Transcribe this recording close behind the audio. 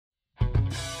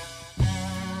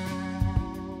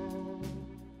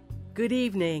Good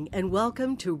evening and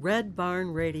welcome to Red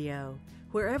Barn Radio.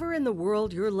 Wherever in the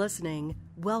world you're listening,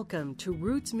 welcome to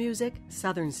Roots Music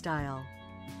Southern Style.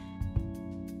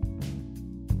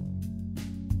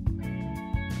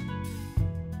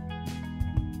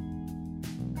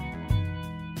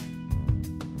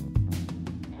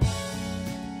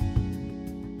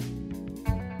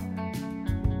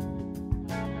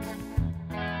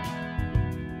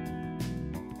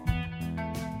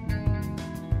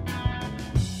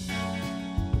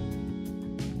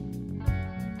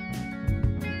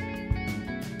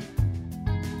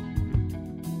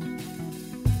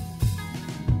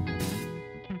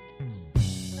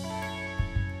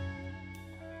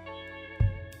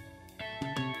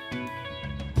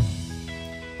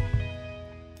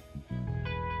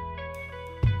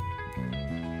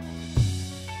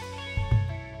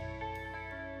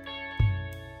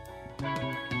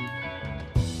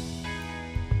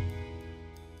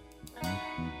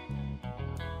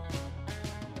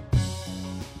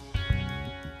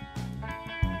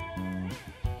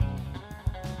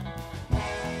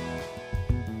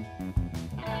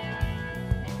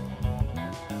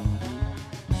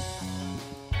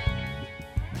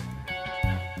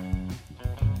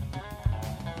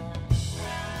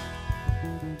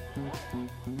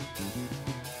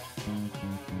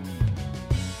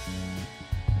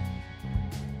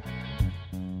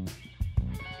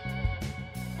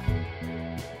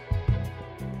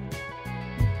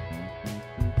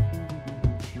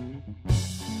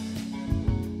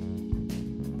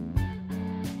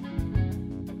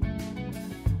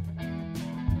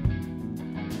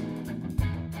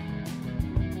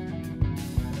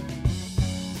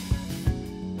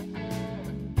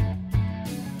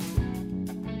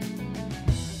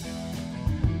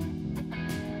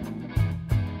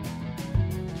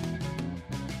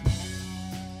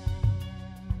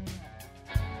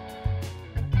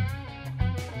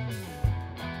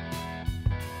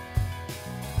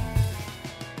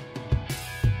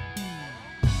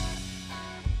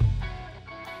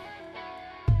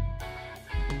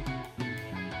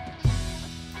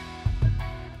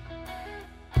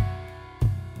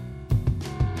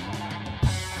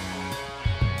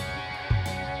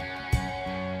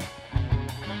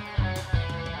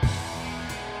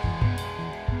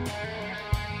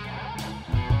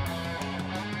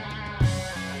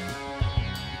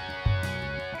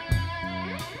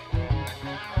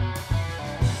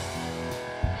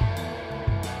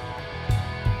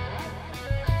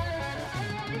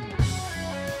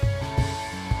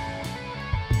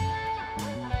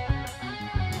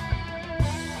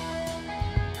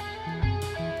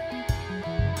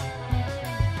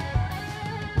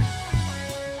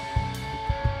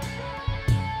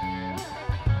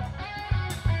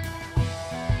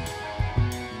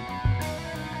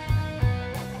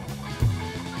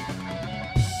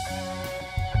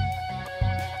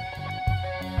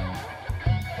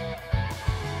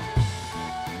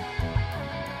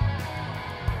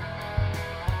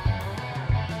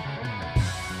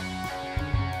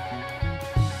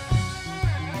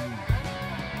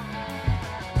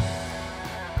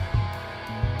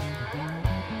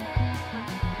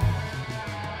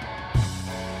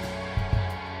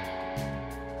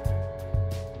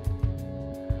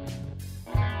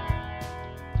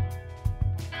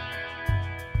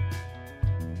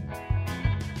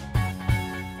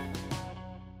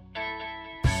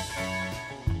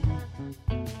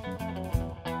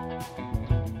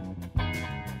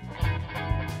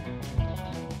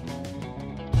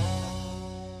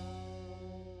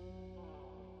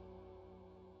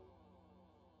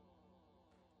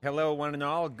 Hello, one and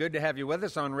all. Good to have you with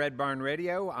us on Red Barn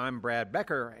Radio. I'm Brad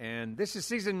Becker, and this is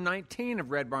season 19 of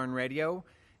Red Barn Radio.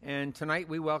 And tonight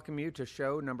we welcome you to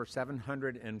show number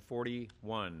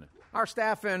 741. Our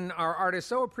staff and our artists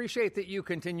so appreciate that you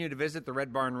continue to visit the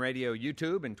Red Barn Radio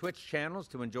YouTube and Twitch channels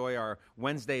to enjoy our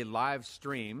Wednesday live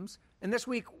streams. And this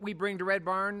week we bring to Red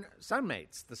Barn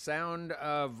Sunmates, the sound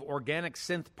of organic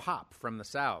synth pop from the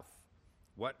South.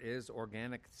 What is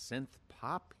organic synth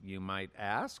pop, you might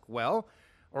ask? Well,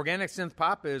 organic synth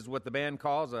pop is what the band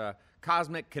calls a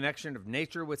cosmic connection of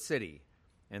nature with city.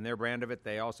 And their brand of it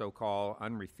they also call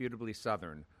unrefutably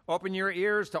Southern. Open your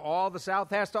ears to all the South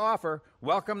has to offer.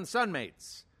 Welcome,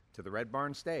 Sunmates, to the Red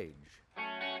Barn stage.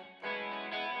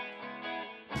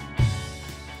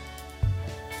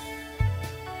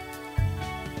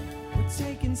 We're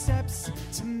taking steps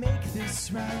to make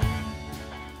this right.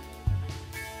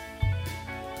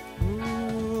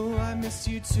 Ooh, I miss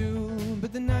you too,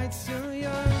 but the night's still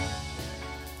young.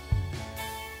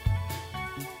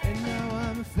 And now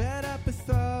I'm fed up with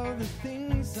all the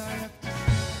things I have to say.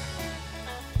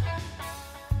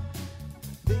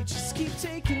 They just keep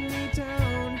taking me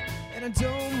down, and I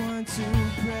don't want to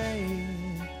pray.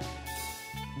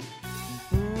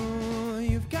 Oh,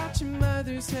 you've got your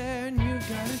mother's hair and you've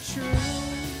got a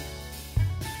truth.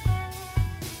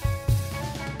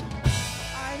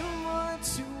 I don't want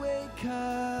to wake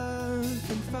up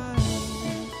and find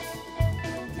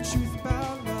the truth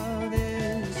about love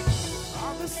is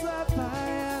all this love I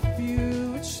have for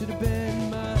you, it should have been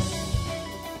mine.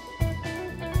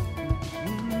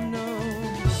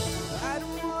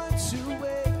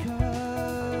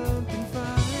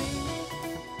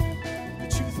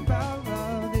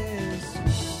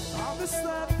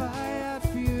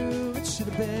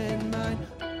 Been mine.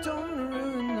 Don't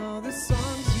ruin all the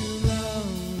songs you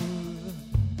love.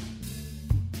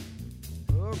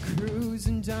 Oh,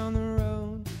 cruising down the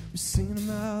road, we're singing them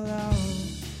out loud.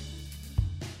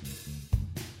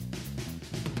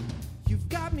 You've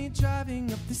got me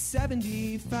driving up the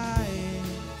 75,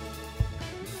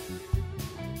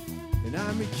 and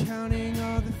I'm recounting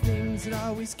all the things that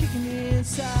always kicking me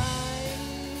inside.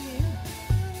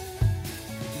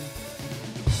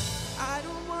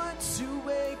 To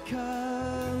wake up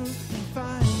and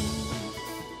find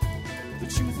the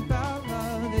truth about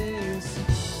love is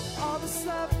all this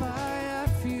love I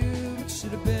have for you, it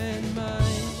should have been mine.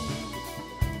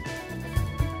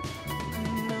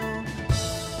 No,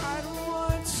 I don't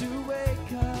want to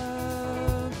wake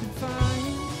up and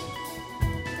find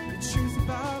the truth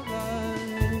about love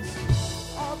is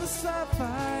all this love I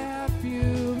have for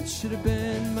you, it should have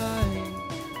been mine.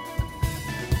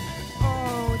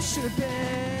 Oh, it should have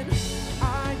been.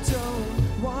 I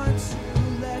don't want to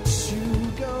let you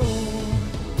go.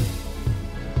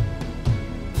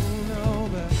 Oh no,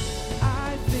 but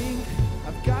I think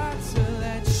I've got to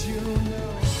let you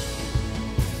know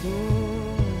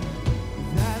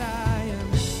that I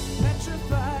am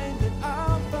petrified that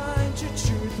I'll find your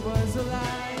truth was a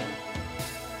lie.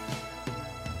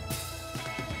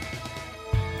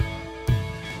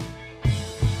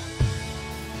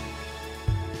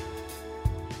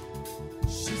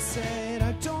 She said,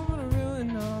 I don't want to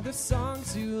ruin all the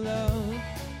songs you love.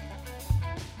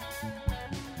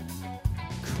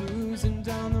 Cruising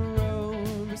down the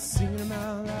road, we're singing them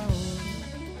out loud.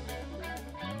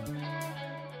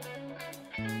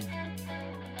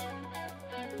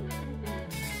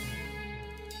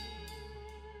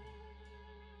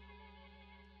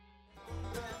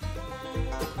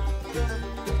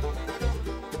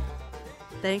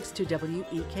 Thanks to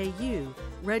WEKU,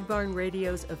 Red Barn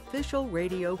Radio's official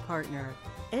radio partner,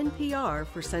 NPR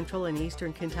for Central and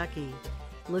Eastern Kentucky.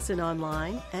 Listen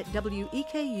online at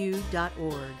weku.org.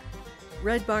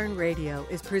 Red Barn Radio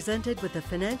is presented with the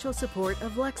financial support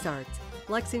of LexArts,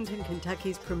 Lexington,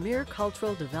 Kentucky's premier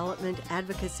cultural development,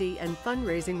 advocacy, and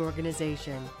fundraising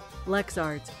organization.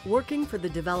 LexArts, working for the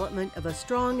development of a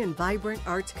strong and vibrant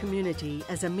arts community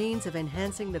as a means of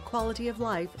enhancing the quality of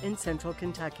life in Central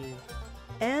Kentucky.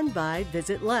 And by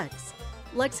Visit Lex,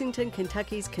 Lexington,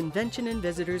 Kentucky's Convention and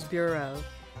Visitors Bureau.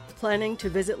 Planning to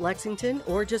visit Lexington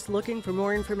or just looking for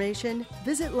more information?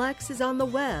 Visit Lex is on the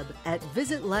web at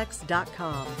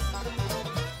visitlex.com.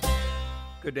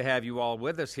 Good to have you all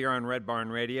with us here on Red Barn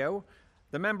Radio.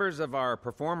 The members of our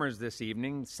performers this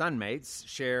evening, Sunmates,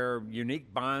 share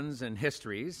unique bonds and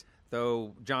histories.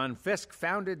 Though John Fisk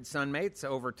founded Sunmates,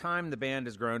 over time the band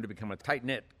has grown to become a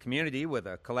tight-knit community with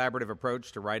a collaborative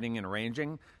approach to writing and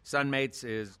arranging. Sunmates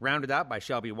is rounded out by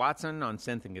Shelby Watson on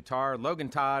synth and guitar, Logan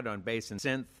Todd on bass and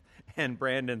synth, and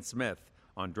Brandon Smith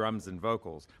on drums and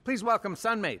vocals. Please welcome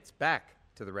Sunmates back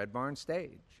to the Red Barn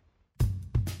stage.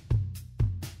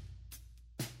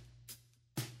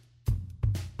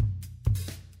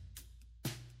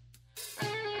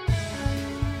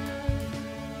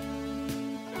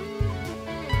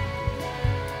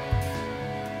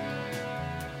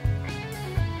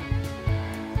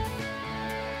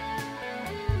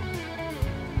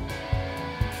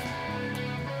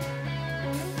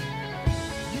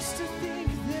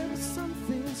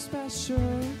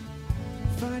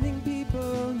 Finding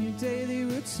people in your daily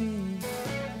routine.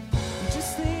 You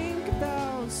just think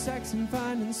about sex and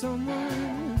finding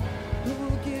someone who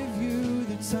will give you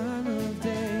the time of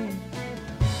day.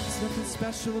 There's nothing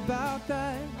special about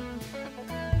that.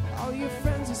 All your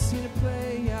friends have seen it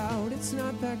play out. It's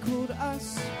not that cool to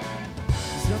us.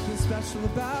 There's nothing special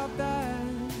about that.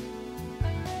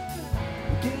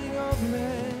 We're getting over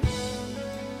it.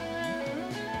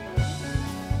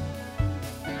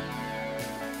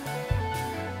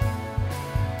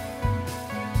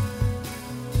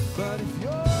 But if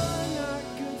you're not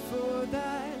good for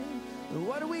that, then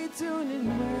what are we doing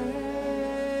anyway?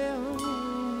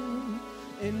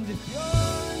 And if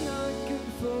you're not good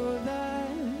for that,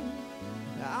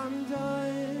 I'm I'm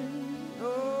done.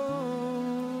 Oh.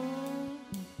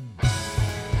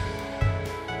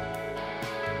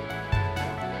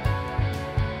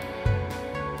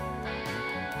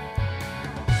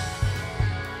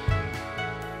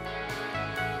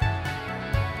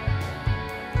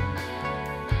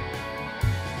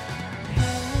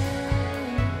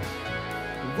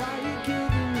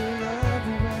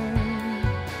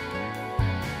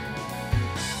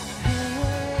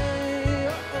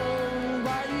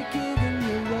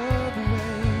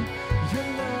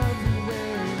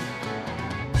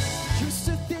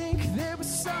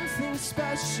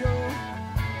 Special,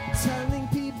 telling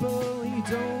people you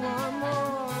don't want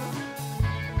more.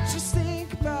 Just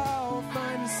think about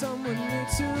finding someone new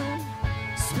to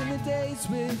spend the days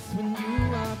with when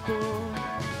you are bored.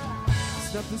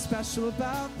 There's nothing special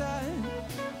about that.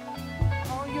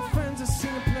 All your friends are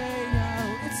seeing it play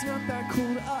out. It's not that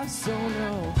cool to us, oh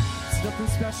no. There's nothing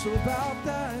special about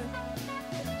that.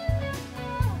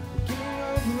 Getting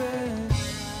over it.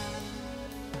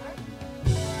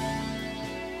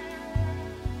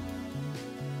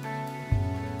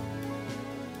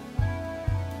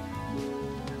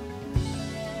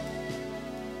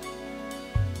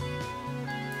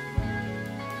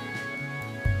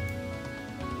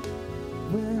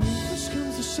 When push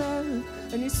comes to shove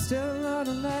and you're still on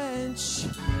a ledge,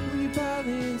 will you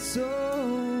balance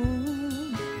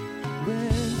on?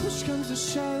 When push comes to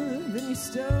shove and you're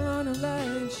still on a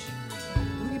ledge,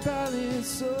 will you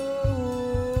balance on?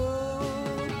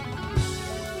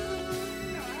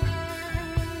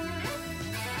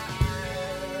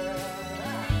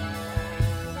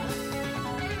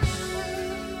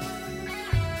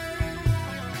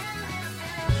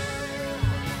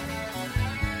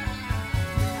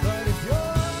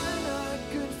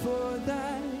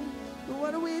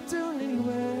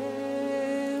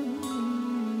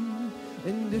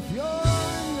 And if you're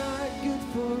not good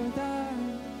for that,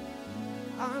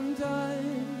 I'm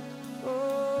done.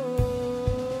 Oh.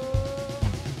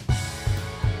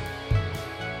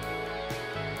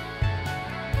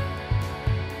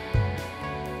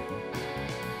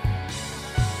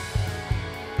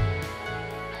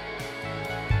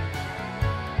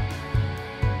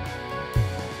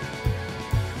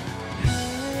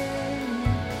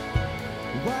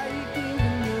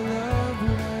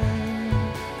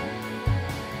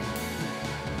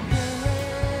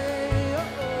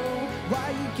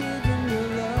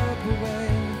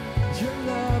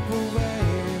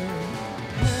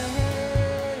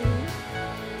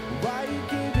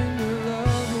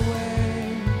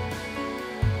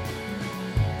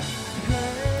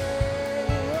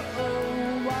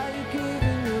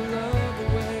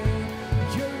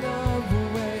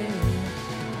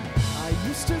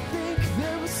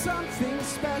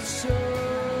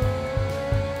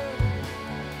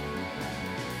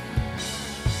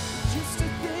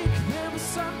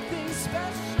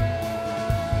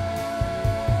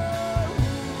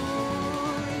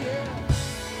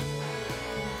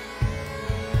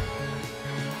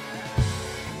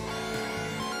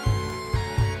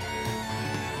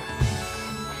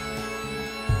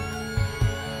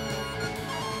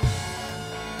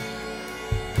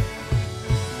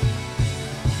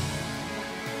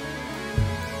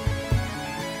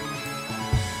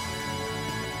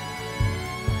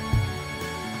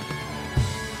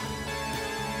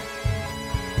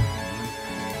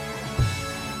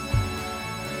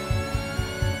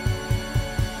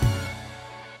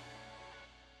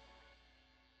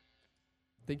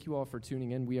 Thank you all for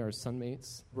tuning in. We are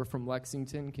Sunmates. We're from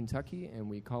Lexington, Kentucky, and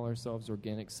we call ourselves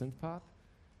Organic Synth Pop.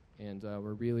 And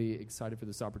we're really excited for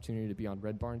this opportunity to be on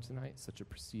Red Barn tonight, such a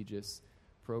prestigious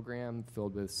program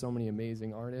filled with so many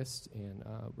amazing artists, and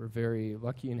we're very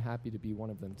lucky and happy to be one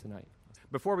of them tonight.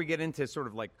 Before we get into sort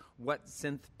of like what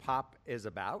synth pop is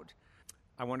about,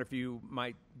 I wonder if you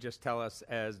might just tell us,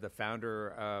 as the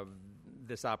founder of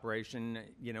this operation,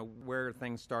 you know, where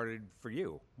things started for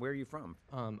you. Where are you from?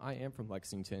 I am from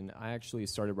Lexington. I actually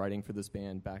started writing for this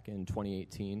band back in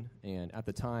 2018, and at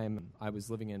the time, I was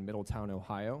living in Middletown,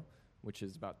 Ohio, which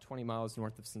is about 20 miles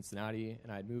north of Cincinnati,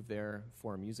 and I had moved there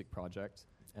for a music project.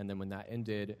 And then when that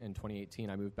ended in 2018,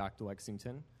 I moved back to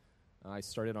Lexington. I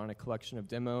started on a collection of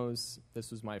demos.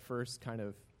 This was my first kind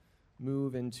of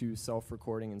move into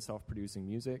self-recording and self-producing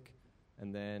music.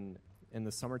 And then in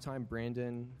the summertime,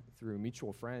 Brandon, through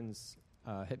mutual friends,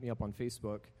 hit me up on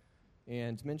Facebook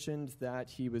and mentioned that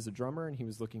he was a drummer and he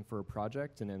was looking for a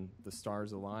project, and then the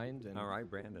stars aligned. And all right,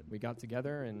 Brandon. We got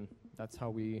together, and that's how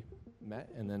we met,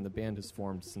 and then the band has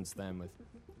formed since then with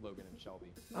Logan and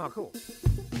Shelby. Oh, cool.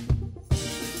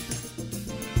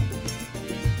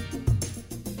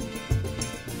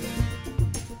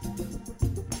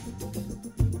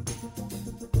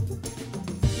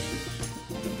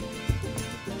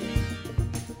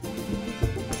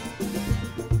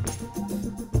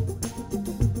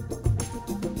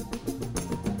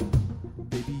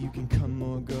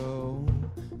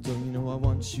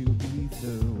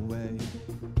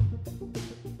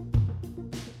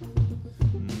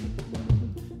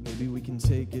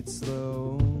 it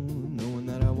slow, knowing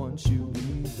that I want you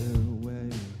either way,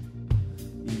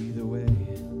 either way.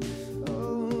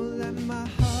 Oh, let my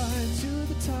heart do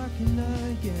the talking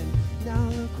again. Now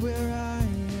look where I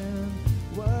am,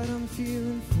 what I'm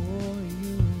feeling for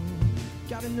you.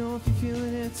 Gotta know if you're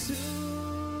feeling it too.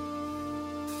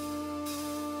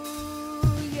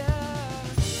 Yeah,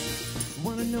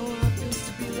 wanna know how it feels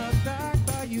to be loved back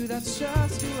by you. That's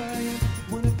just who I am.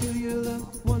 Wanna feel your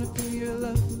love, wanna feel your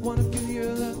love, wanna feel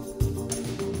your love.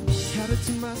 Had it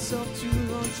to myself too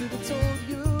long, should've told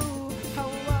you how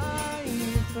I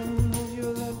felt. Hold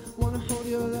your love, wanna hold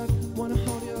your love, wanna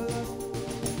hold your love.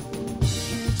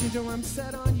 Can't change how I'm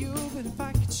set on you, but if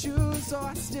I could choose, oh,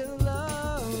 I still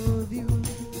love you.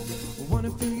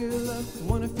 Wanna feel your love,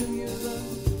 wanna feel your love.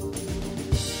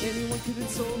 Anyone could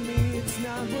have told me it's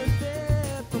not worth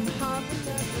it. From heart that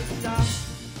never stops.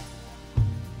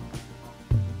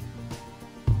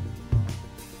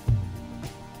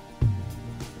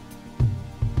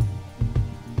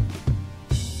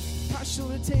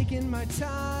 Should have taken my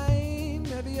time.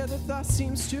 Every other thought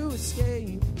seems to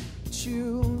escape. But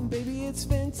you, baby, it's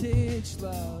vintage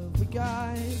love we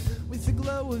got, with the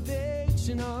glow of age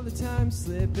and all the time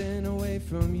slipping away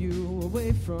from you,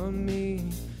 away from me.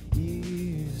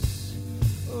 Years,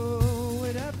 oh,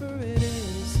 whatever it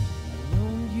is, I've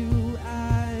known you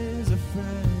as a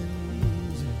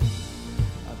friend.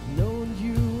 I've known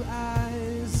you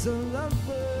as a lover.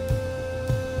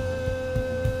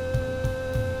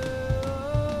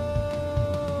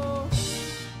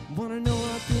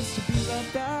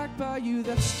 Back by you,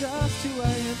 that's just who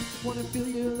I am. Wanna feel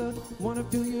your love, wanna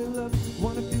feel your love,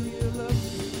 wanna feel your love.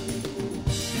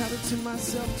 Had it to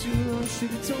myself too long,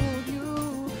 should've told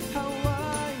you how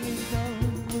I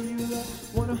felt. Hold your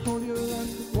love, wanna hold your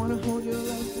love, wanna hold your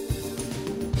love.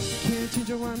 Can't change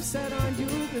how I'm set on you,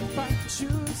 but if I could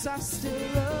choose, I still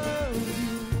love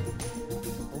you.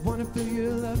 I wanna feel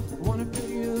your love, wanna feel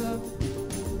your love.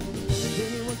 If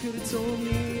anyone could have told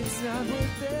me it's not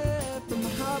worth it, but my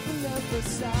heart will never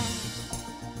stop.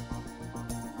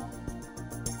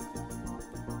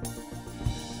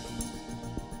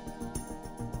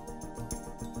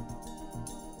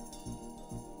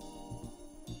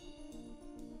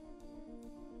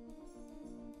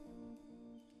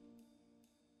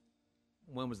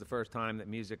 When was the first time that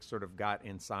music sort of got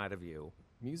inside of you?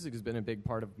 Music has been a big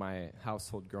part of my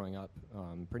household growing up,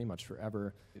 pretty much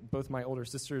forever. Both my older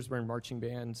sisters were in marching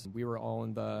bands. We were all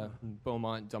in the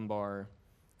Beaumont-Dunbar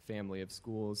family of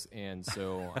schools, and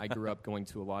so I grew up going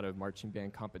to a lot of marching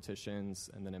band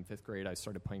competitions, and then in 5th grade I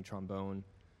started playing trombone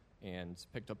and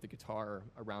picked up the guitar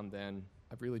around then.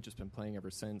 I've really just been playing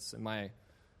ever since, and my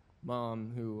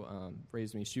mom, who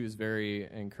raised me, she was very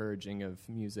encouraging of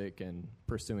music and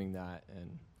pursuing that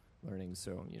and learning,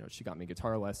 so she got me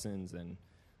guitar lessons and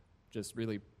just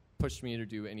really pushed me to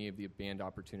do any of the band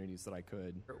opportunities that I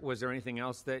could. Was there anything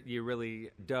else that you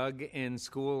really dug in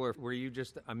school, or were you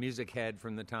just a music head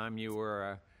from the time you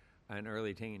were an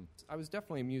early teen? I was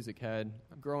definitely a music head.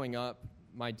 Growing up,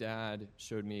 my dad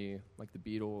showed me like the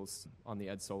Beatles on the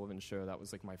Ed Sullivan Show. That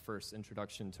was like my first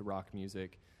introduction to rock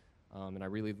music, and I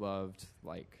really loved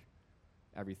like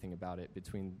everything about it,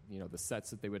 between the sets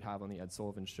that they would have on the Ed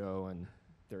Sullivan Show and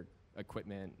their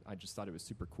equipment. I just thought it was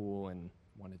super cool and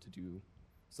wanted to do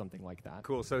something like that.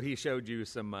 Cool. So he showed you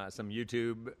some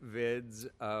YouTube vids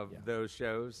of those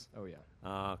shows? Oh,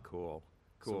 yeah. Cool.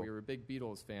 So we were big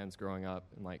Beatles fans growing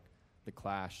up, and like The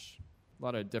Clash, a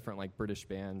lot of different like British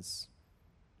bands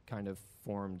kind of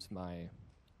formed my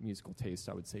musical taste,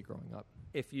 I would say, growing up.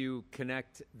 If you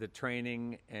connect the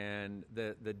training and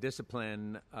the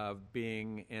discipline of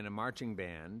being in a marching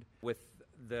band with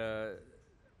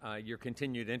your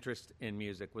continued interest in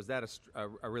music, was that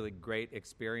a really great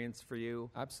experience for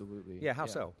you? Absolutely. Yeah, how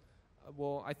so?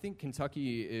 Well, I think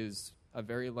Kentucky is a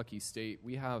very lucky state.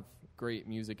 We have great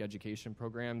music education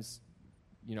programs,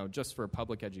 just for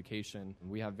public education.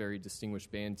 We have very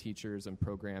distinguished band teachers and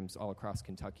programs all across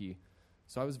Kentucky.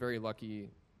 So I was very lucky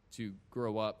to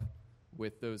grow up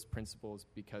with those principles,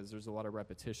 because there's a lot of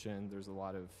repetition. There's a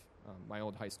lot of, my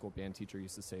old high school band teacher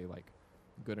used to say, like,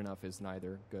 good enough is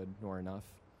neither good nor enough.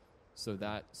 So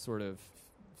that sort of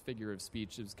figure of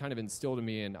speech is kind of instilled in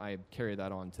me, and I carry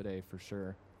that on today for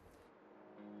sure.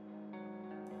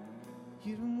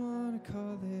 You don't want to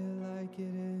call it like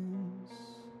it is.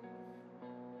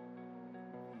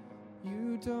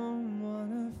 You don't want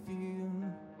to feel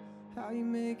how you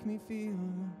make me feel.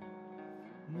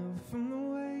 Know from the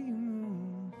way you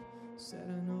move. Said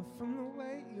I know from the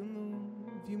way you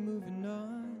move. You're moving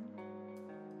on,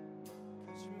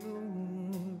 'cause you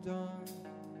moved on.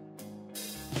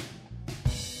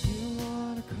 You don't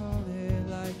want to call it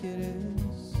like it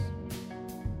is.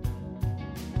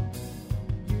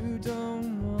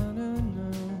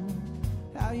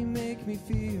 me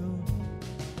feel.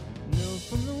 Know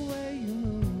from the way you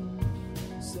move.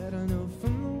 Said I know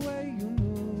from the way you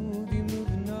move. You're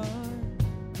moving on,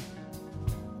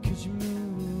 'cause you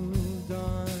moved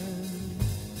on.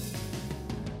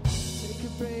 Take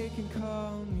a break and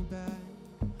call me back.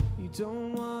 You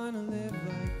don't wanna live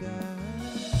like that.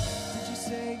 Did you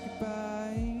say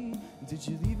goodbye? Did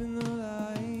you leave in the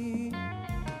light?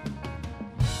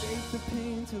 Fake the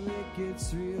pain till it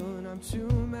gets real, and I'm too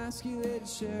emasculated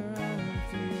to share how I'm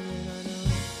feeling. I know.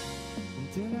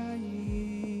 Did I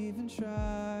even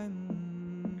try?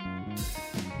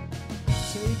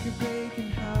 Take a break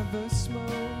and have a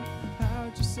smoke.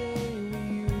 How'd you say we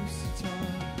used to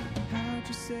talk? How'd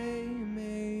you say it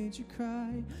made you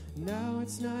cry? Now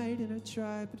it's night and I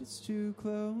try, but it's too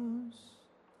close.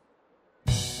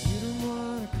 You don't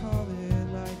wanna call it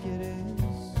like it is.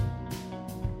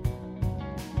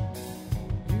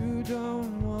 You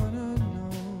don't wanna know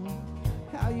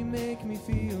how you make me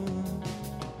feel.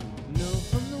 Know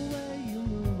from the way you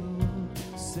move.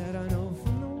 Said I know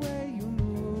from the way you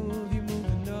move. You're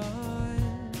moving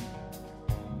on,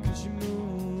 'cause you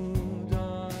moved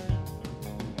on.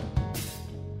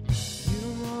 You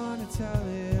don't wanna tell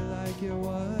it like it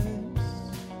was.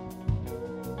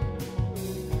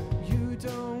 You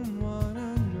don't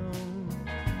wanna know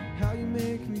how you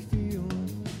make me feel.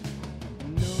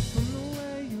 Know from the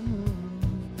way you move.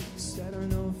 Said I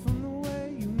know from the way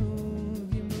you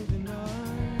move. You're moving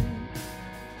on,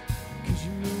 'cause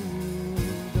you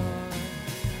moved on.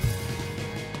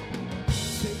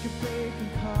 Take a break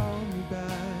and call me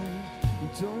back. You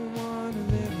don't wanna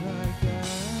live like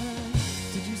that.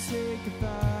 Did you say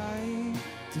goodbye?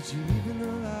 Did you leave in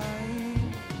the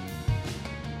light?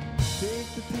 Take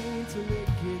the pain till it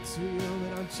gets real,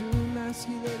 but I'm too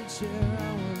emasculated to share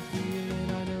how I'm feeling.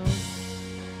 I know.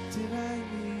 Did I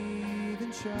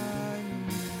even try?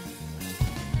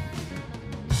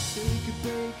 Take a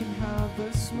break and have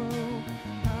a smoke.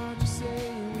 How'd you say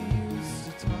we used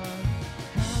to talk?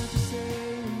 How'd you say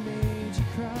we made you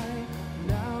cry?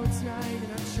 Now it's night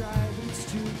and I try, but it's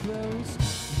too close.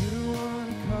 You don't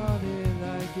wanna call it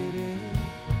like it is.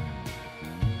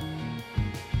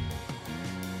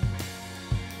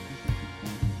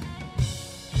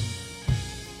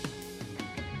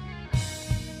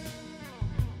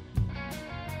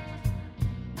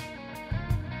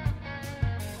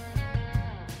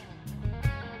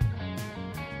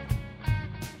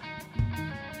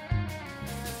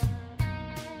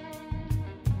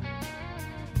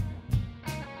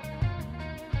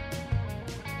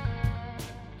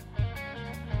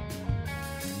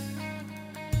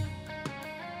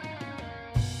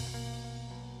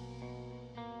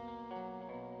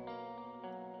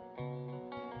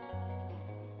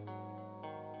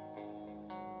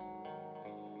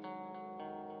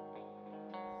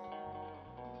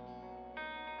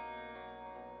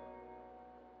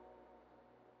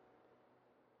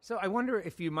 So I wonder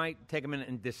if you might take a minute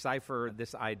and decipher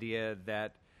this idea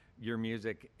that your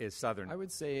music is Southern. I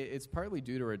would say it's partly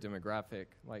due to our demographic.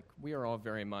 Like, we are all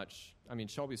very much, I mean,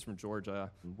 Shelby's from Georgia.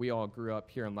 We all grew up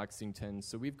here in Lexington,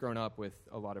 so we've grown up with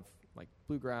a lot of, like,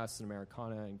 bluegrass and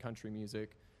Americana and country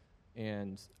music.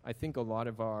 And I think a lot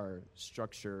of our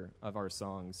structure of our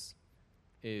songs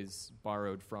is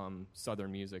borrowed from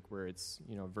Southern music, where it's,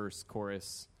 you know, verse,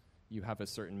 chorus, you have a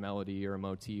certain melody or a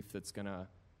motif that's going to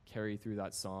carry through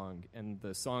that song. And the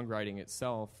songwriting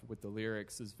itself with the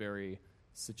lyrics is very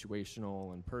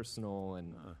situational and personal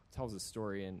and tells a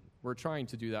story. And we're trying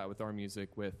to do that with our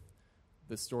music, with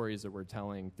the stories that we're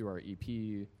telling through our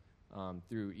EP,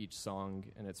 through each song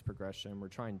and its progression. We're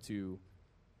trying to,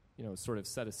 you know, sort of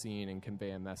set a scene and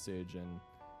convey a message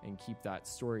and keep that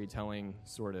storytelling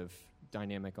sort of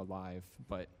dynamic alive,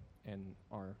 but in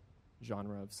our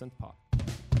genre of synth pop.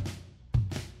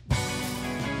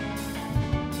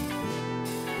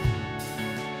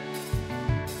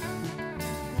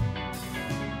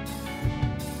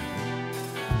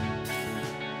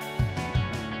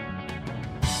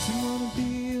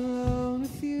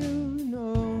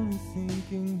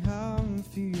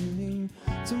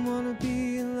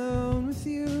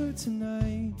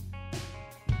 Tonight,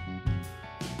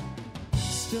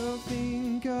 still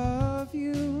think of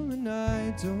you, and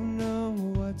I don't know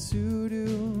what to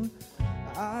do.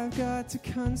 I've got to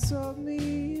console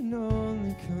me and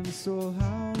only console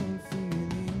how I'm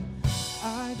feeling.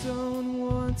 I don't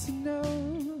want to know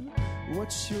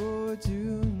what you're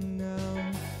doing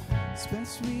now. It's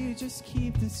best we just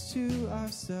keep this to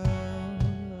ourselves.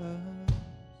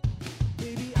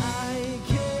 Maybe I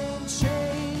can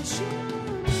change you.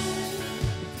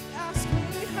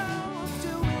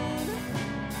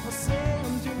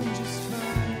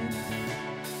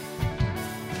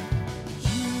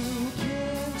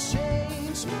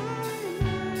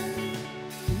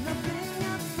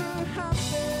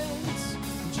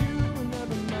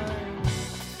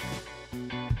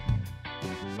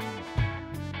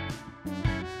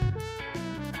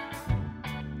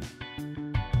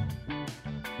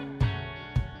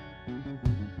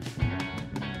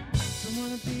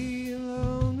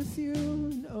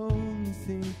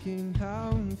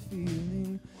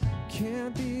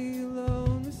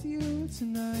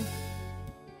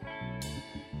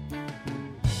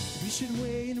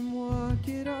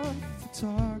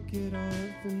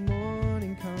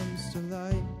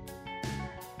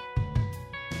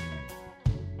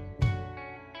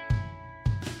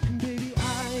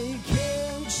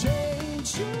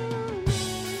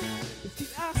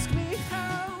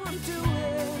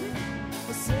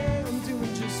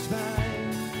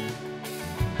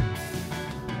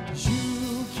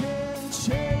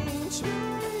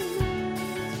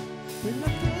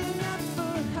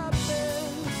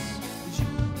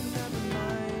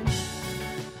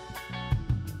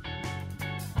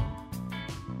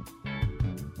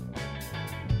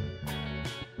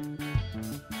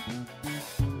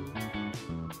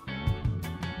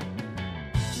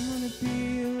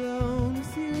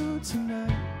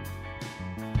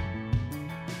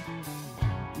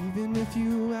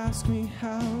 ask me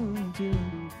how I'm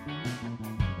doing.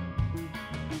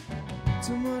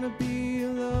 Don't wanna be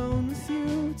alone with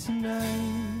you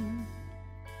tonight.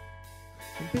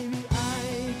 And baby,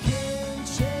 I can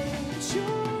change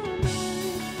your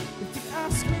mind. If you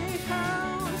ask me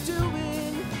how I'm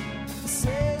doing, I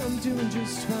say I'm doing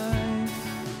just fine.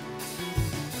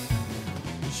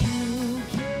 You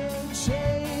can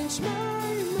change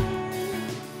my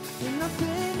mind, and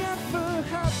nothing ever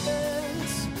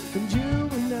happens, and you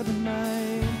will never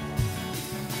mind.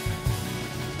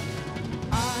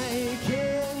 I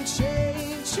can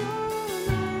change your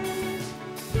mind.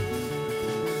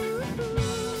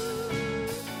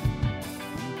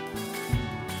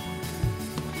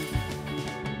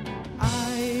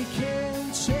 I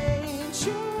can change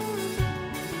your mind.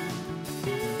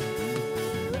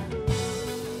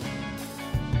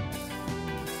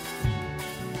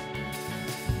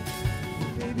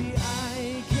 Baby,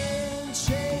 I can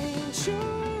change your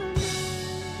mind.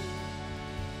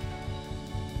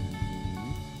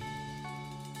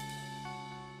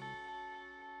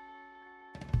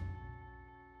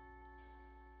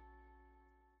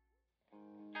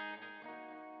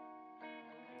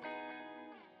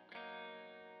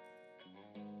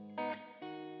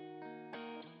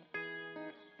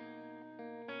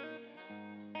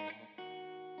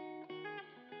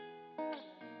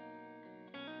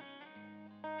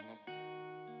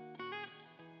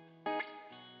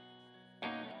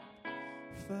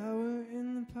 If I were in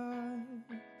the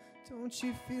park, don't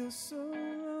you feel so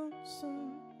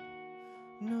lonesome?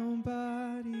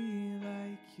 Nobody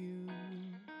like you.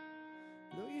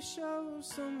 Though you show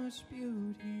so much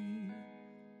beauty,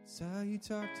 it's how you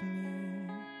talk to me.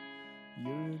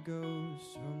 You're a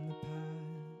ghost from the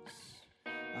past.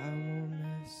 I won't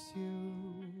miss you,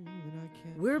 but I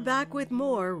can't. We're back with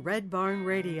more Red Barn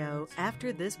Radio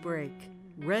after this break.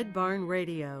 Red Barn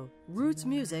Radio, roots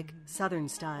music, Southern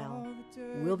style.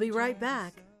 We'll be right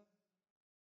back.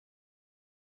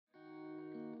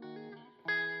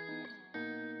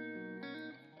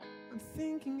 I'm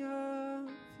thinking of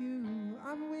you,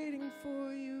 I'm waiting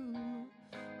for you.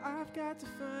 I've got to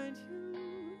find you.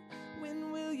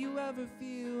 When will you ever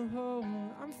feel whole?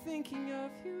 I'm thinking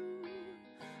of you,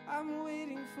 I'm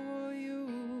waiting for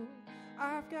you.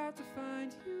 I've got to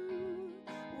find you.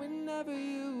 Whenever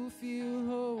you feel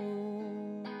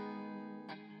whole,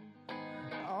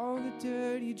 all the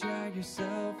dirt you drag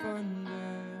yourself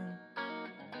under,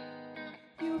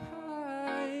 you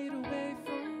hide away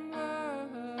from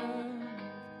love.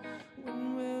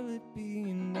 When will it be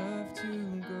enough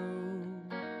to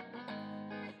go?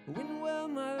 When will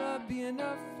my love be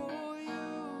enough for you?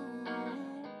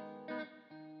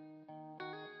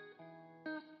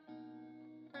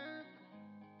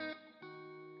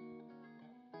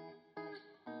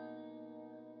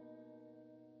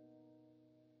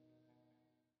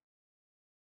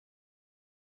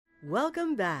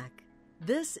 Welcome back.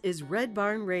 This is Red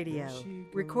Barn Radio,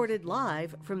 recorded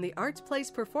live from the Arts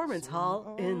Place Performance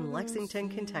Hall in Lexington,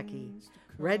 Kentucky.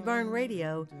 Red Barn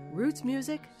Radio, roots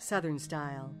music, Southern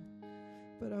style.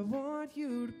 But I want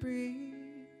you to breathe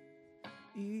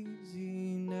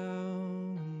easy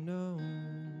now, no.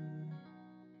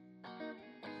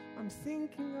 I'm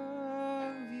thinking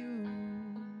of you.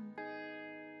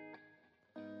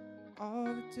 All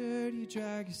the dirt you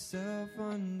drag yourself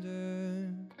under,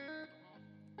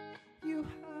 you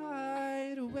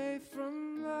hide away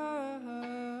from love.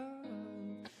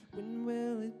 When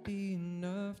will it be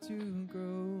enough to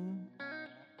grow?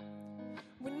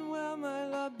 When will my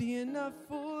love be enough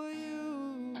for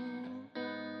you?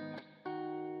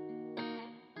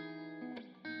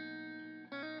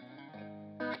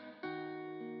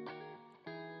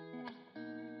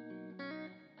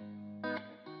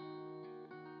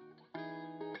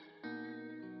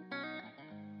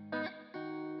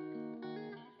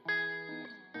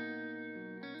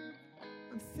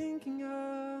 I'm thinking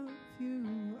of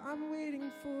you, I'm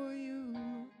waiting for you.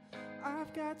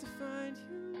 I've got to find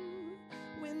you.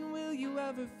 When will you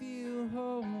ever feel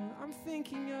whole? I'm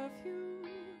thinking of you,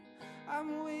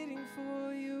 I'm waiting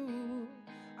for you.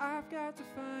 I've got to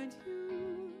find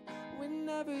you.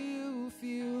 Whenever you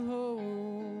feel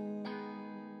whole,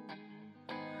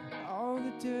 all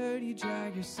the dirt you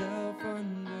drag yourself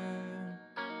under,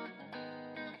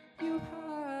 you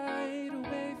hide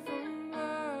away from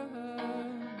love.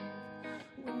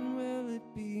 When will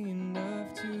it be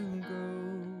enough to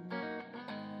go?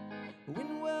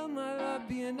 When will my love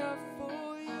be enough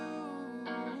for you?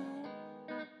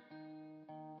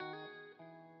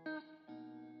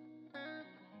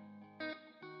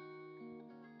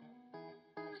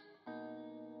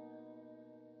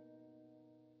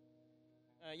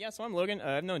 Yeah, so I'm Logan.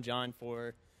 I've known John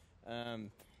for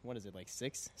What is it, like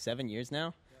 6, 7 years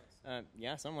now?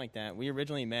 Yeah, something like that. We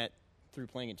originally met through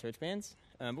playing in church bands,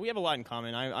 but we have a lot in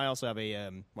common. I also have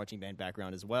a marching band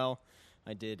background as well.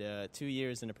 I did 2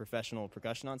 years in a professional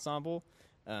percussion ensemble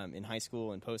in high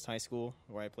school and post-high school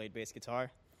where I played bass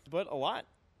guitar. But a lot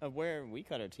of where we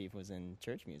cut our teeth was in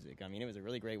church music. I mean, it was a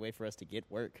really great way for us to get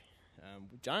work.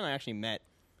 John and I actually met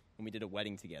when we did a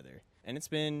wedding together, and it's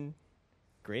been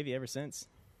gravy ever since.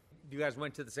 You guys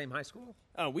went to the same high school?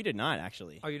 Oh, we did not,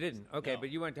 actually. Oh, you didn't? Okay, No.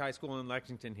 but you went to high school in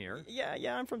Lexington here.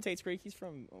 Yeah, I'm from Tate's Creek. He's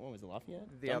from, what was it, Lafayette?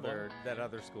 That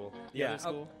other school. The other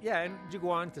school? Yeah, and did you go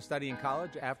on to study in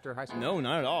college after high school? No,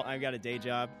 not at all. I've got a day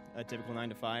job, a typical 9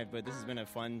 to 5, but this has been a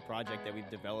fun project that we've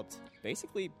developed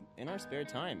basically in our spare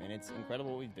time, and it's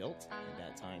incredible what we've built at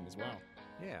that time as well.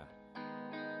 Yeah.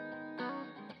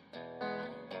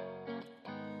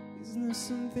 Isn't there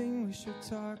something we should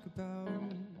talk about?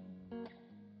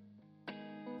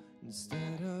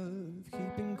 Instead of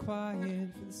keeping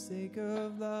quiet for the sake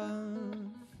of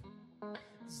love,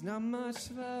 there's not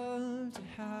much love to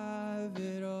have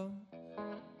it all.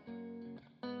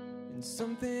 And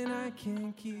something I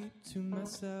can't keep to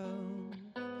myself,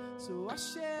 so I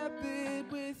share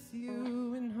it with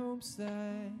you in hopes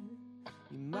that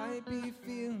you might be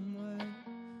feeling what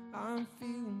I'm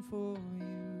feeling for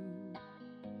you.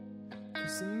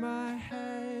 'Cause in my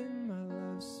head, my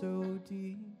love's so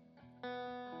deep,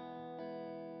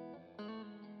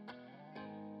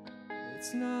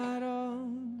 it's not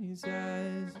always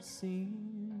as it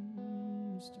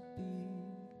seems to be.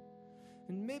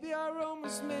 And maybe our Rome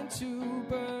was meant to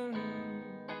burn,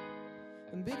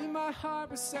 and maybe my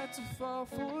heart was set to fall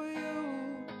for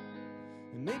you.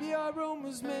 And maybe our Rome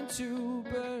was meant to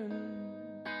burn,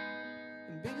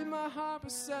 and maybe my heart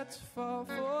was set to fall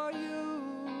for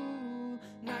you.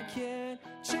 And I can't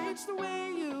change the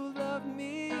way you love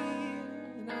me,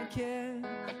 and I can't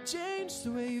change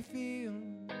the way you feel.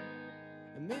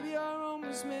 And maybe our Rome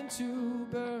was meant to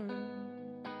burn,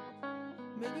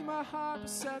 maybe my heart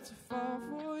was set to fall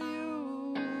for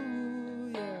you,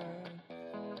 yeah.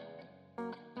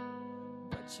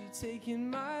 But you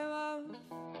taking my love,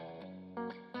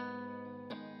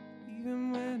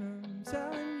 even when I'm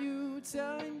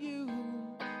telling you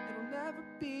it'll never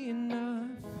be enough.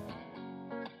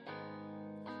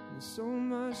 And so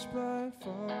much blood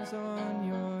falls on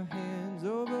your hands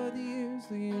over the years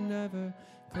that you never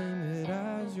claim it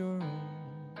as your own.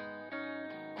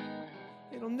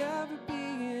 It'll never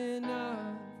be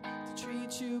enough to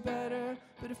treat you better,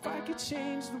 but if I could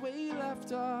change the way you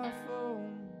left off, oh,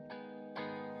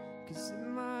 'cause in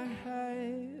my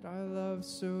head our love's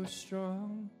so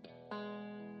strong.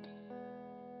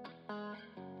 I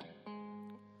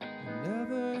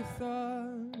never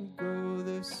thought we'd go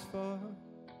this far.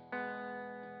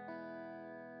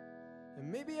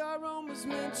 And maybe our Rome was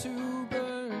meant to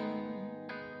burn,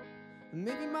 and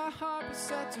maybe my heart was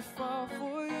set to fall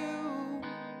for you.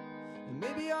 And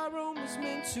maybe our Rome was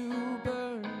meant to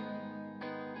burn,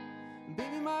 and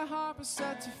baby, my heart was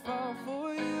set to fall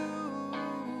for you.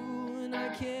 And I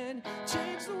can't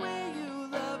change the way you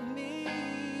love me,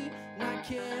 and I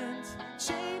can't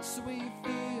change the way you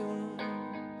feel.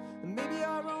 And maybe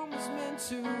our Rome was meant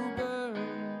to burn,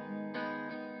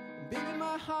 and baby,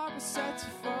 my heart was set to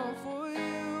fall for you.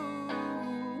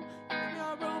 Maybe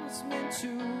our Rome was meant to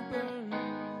burn,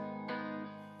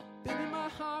 baby, my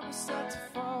heart was set to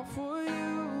fall for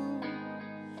you.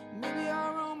 Maybe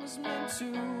our Rome was meant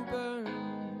to burn,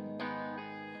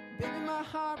 baby, my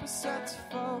heart was set to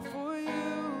fall for you.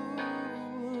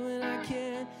 And I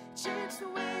can't change the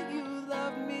way you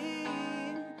love me,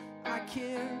 I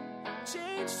can't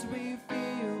change the way you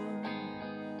feel.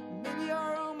 Maybe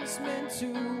our Rome was meant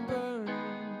to burn,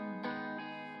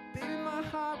 baby, my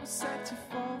heart was set to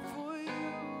fall for you,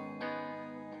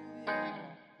 yeah.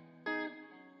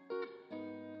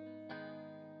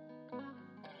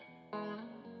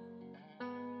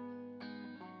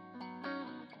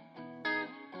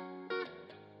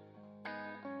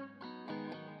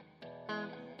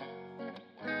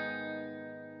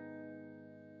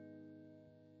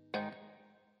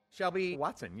 Shelby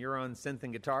Watson, you're on synth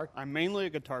and guitar. I'm mainly a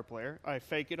guitar player. I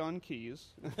fake it on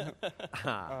keys.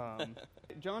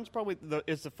 John's probably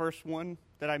is the first one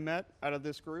that I met out of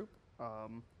this group.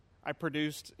 I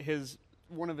produced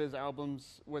one of his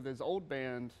albums with his old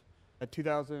band,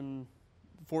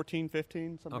 2014,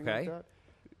 15, something like that.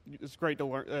 It's great to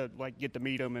learn, get to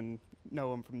meet him and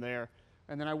know him from there.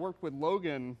 And then I worked with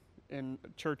Logan in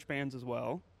church bands as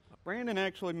well. Brandon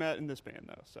actually met in this band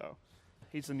though, so.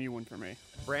 he's a new one for me.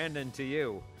 Brandon, to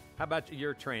you. How about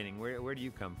your training? Where do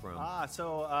you come from?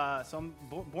 So I'm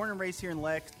born and raised here in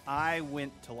Lex. I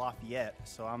went to Lafayette,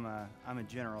 so I'm a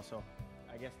general. So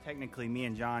I guess technically me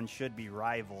and John should be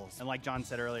rivals. And like John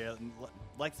said earlier,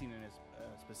 Lexington is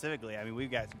specifically. I mean, we've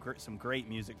got some great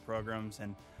music programs,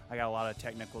 and I got a lot of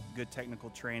good technical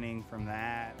training from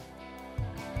that.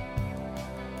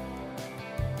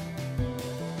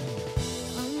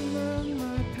 Unlearn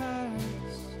my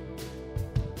past,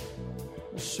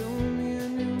 show me a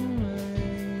new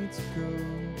way to go.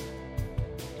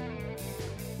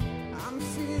 I'm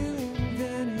feeling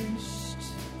vanished,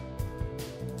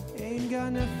 ain't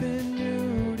got nothing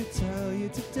new to tell you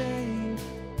today.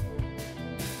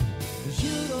 'Cause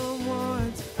you don't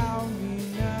want to out me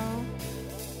now.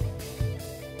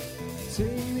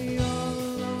 Take me all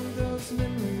along those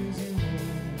memories you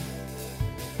hold,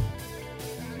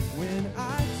 when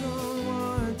I don't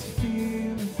want to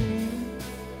feel a thing.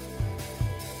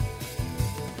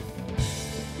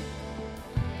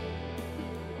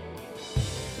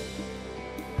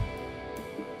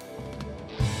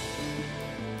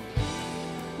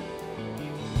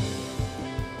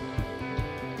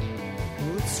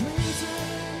 Well, it's reason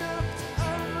enough to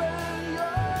unlearn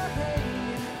your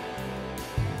hate,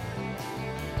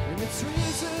 and it's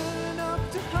reason enough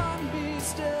to hunt me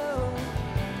still.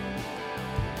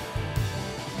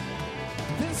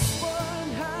 This one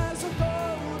has a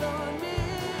hold on me.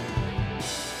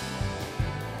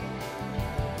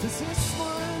 Does this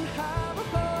one have a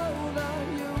hold on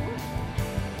you?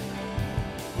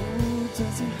 Ooh,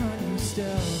 does it hunt you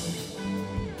still?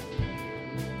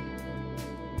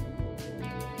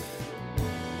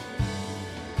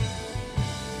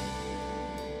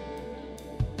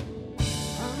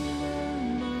 Unlearn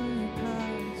my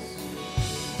past,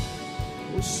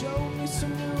 will show me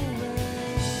some new way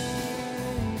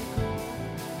to go.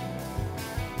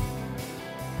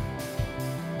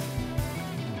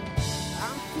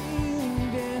 I'm feeling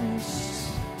vanished,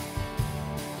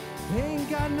 ain't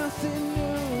got nothing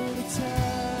new to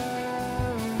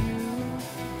tell you.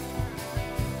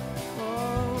 Oh,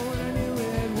 I knew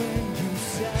it when you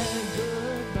said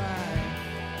goodbye.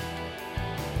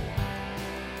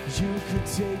 You could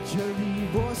take your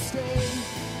leave or stay.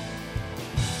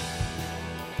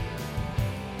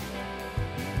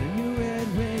 I knew it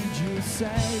when you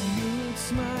said you'd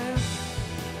smile.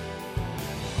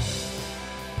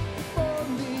 If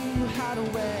only you had a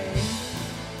way.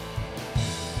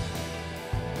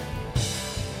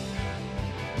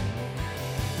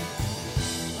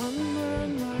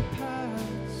 Unlearn my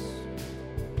past,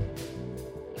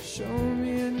 show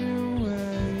me a new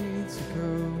way to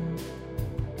go.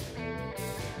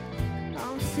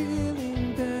 I'm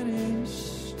feeling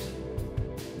vanished,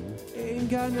 ain't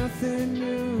got nothing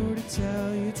new to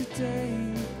tell you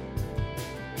today.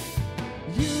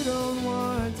 You don't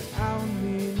want to out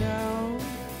me now.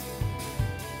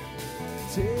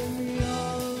 Take me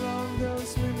all along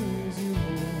those memories you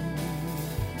hold,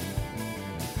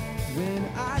 when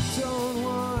I don't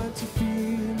want to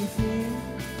feel anything.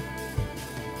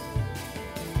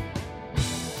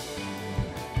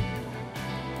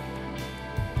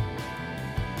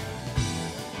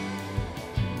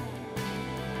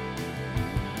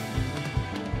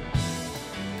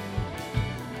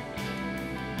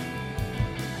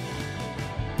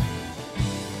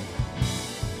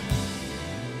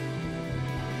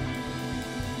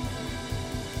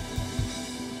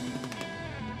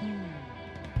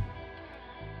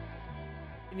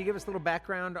 Can you give us a little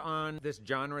background on this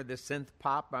genre, this synth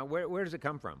pop? Where does it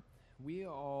come from? We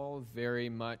all very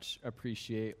much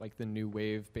appreciate like the new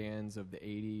wave bands of the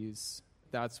 80s.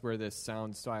 That's where this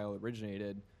sound style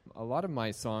originated. A lot of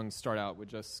my songs start out with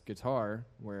just guitar,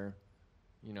 where,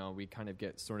 you know, we kind of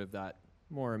get sort of that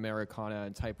more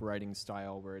Americana type writing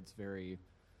style where it's very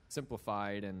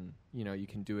simplified and, you know, you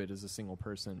can do it as a single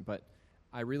person. But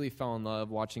I really fell in love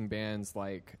watching bands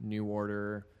like New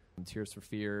Order, Tears for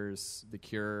Fears, The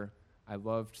Cure. I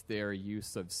loved their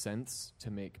use of synths to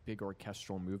make big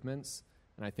orchestral movements.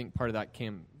 And I think part of that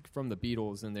came from the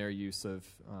Beatles and their use of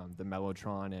the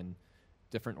Mellotron and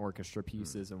different orchestra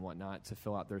pieces and whatnot to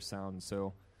fill out their sound.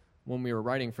 So when we were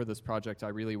writing for this project, I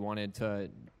really wanted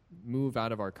to move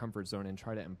out of our comfort zone and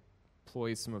try to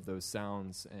employ some of those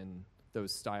sounds and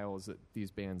those styles that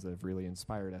these bands that have really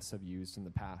inspired us have used in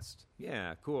the past.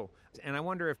 Yeah, cool. And I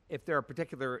wonder if there are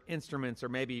particular instruments or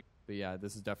maybe... But yeah,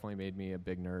 this has definitely made me a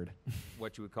big nerd.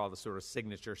 what you would call the sort of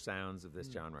signature sounds of this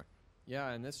genre.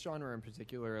 Yeah, and this genre in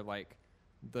particular, like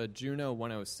the Juno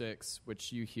 106,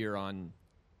 which you hear on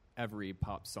every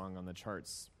pop song on the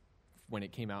charts when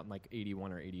it came out in like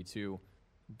 81 or 82,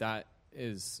 that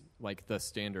is like the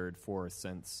standard for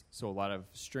synths. So a lot of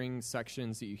string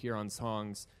sections that you hear on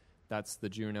songs, that's the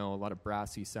Juno, a lot of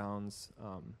brassy sounds,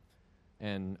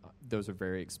 and those are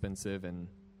very expensive and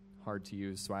hard to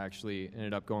use. So I actually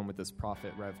ended up going with this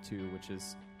Prophet Rev 2, which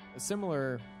is a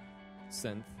similar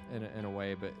synth in a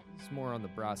way, but it's more on the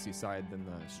brassy side than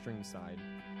the string side.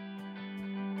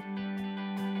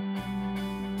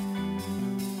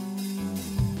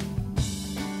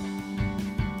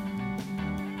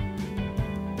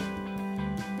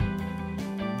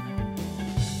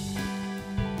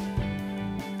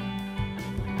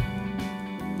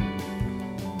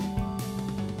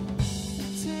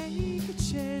 Take a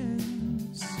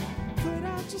chance, put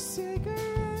out your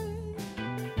cigarette,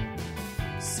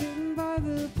 sitting by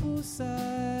the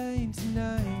poolside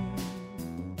tonight,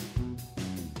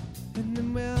 and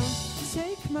then we'll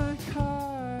take my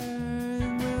car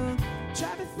and we'll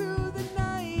drive it through the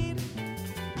night,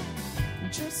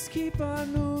 and just keep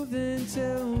on moving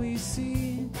till we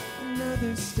see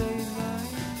another state light.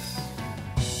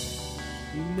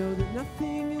 You know that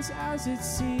nothing is as it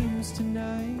seems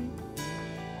tonight.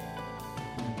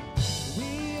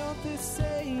 We aren't the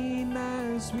same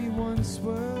as we once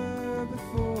were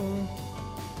before.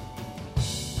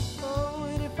 Oh,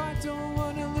 and if I don't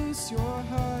want to lose your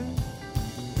heart,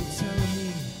 you're telling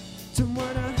me don't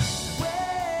want to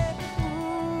wait,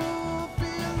 ooh,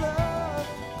 feel love.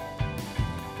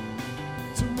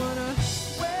 Don't want to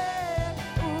wait,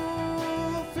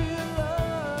 ooh, feel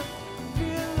love,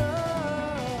 feel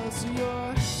love. So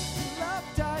your love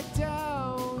died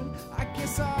down, I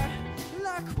guess our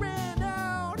luck ran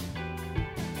out.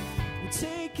 We're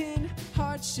taking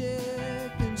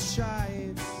hardship and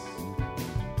strife,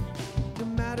 no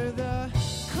matter the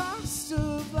cost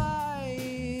of life.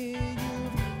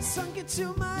 You've sunk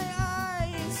into my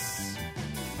eyes,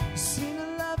 you've seen the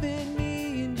love in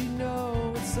me, and you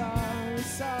know it's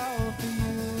all for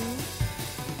you.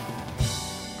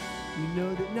 You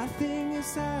know that nothing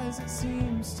is as it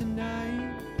seems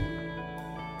tonight.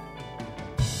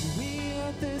 We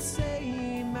aren't the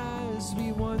same as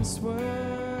we once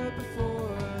were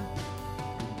before.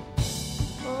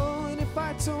 Oh, and if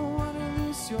I don't want to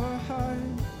lose your heart,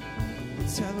 you're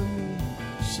telling me,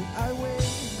 should I wait?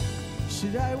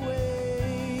 Should I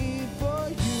wait for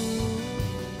you?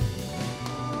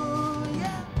 Oh,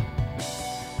 yeah.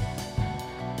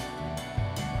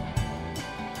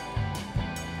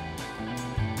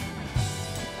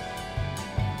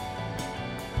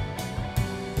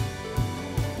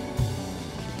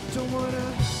 Don't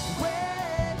wanna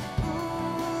wait,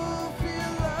 ooh,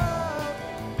 feel love.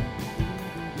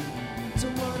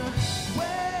 Don't wanna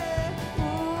wait,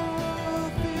 ooh,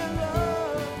 feel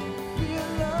love, feel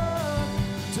love.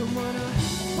 Don't wanna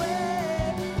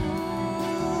wait,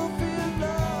 ooh, feel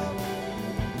love.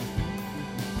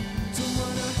 Don't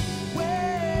wanna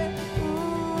wait,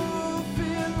 ooh,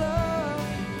 feel love,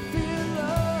 feel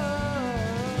love.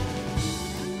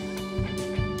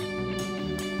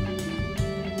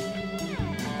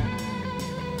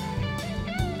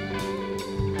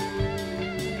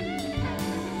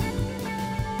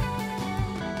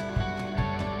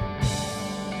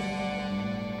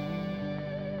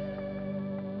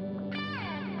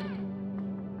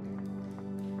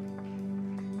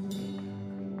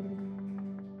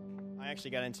 I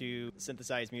actually got into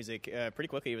synthesized music pretty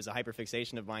quickly. It was a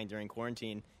hyperfixation of mine during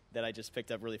quarantine that I just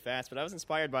picked up really fast. But I was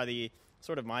inspired by the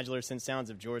sort of modular synth sounds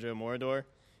of Giorgio Moroder.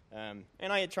 And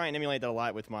I try and emulate that a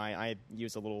lot with I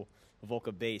use a little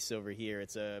Volca bass over here.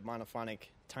 It's a monophonic,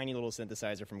 tiny little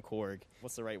synthesizer from Korg.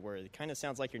 What's the right word? It kind of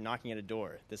sounds like you're knocking at a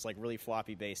door, this like really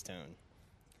floppy bass tone.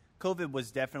 COVID was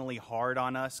definitely hard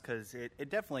on us because it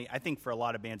definitely, I think for a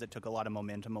lot of bands, it took a lot of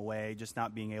momentum away, just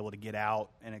not being able to get out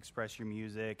and express your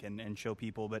music and show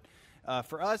people. But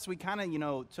for us, we kind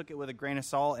of, took it with a grain of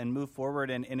salt and moved forward,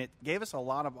 and it gave us a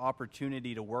lot of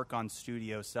opportunity to work on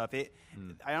studio stuff.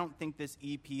 I don't think this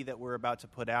EP that we're about to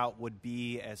put out would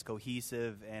be as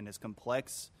cohesive and as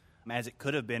complex as it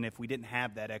could have been if we didn't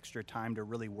have that extra time to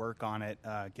really work on it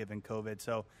given COVID.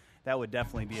 So that would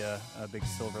definitely be a big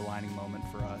silver lining moment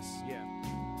for us. Yeah.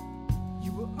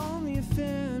 You were only a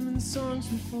fan when the songs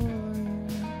before.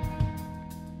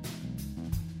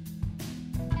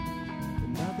 But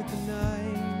now that the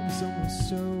night is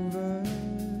almost over,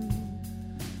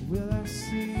 will I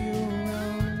see you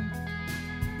around?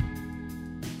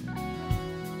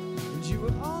 And you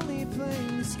were only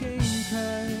playing this game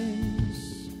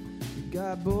 'cause you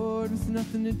got bored with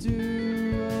nothing to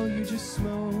do. Oh, you just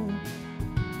smoke,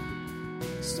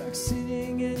 stuck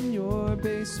sitting in your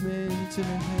basement in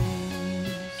a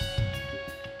haze,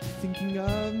 thinking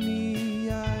of me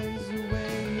as a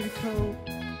way to cope.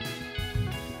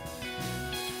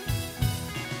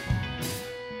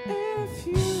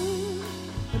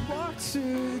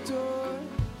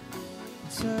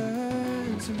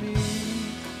 to me.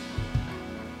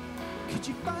 Could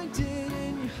you find it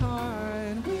in your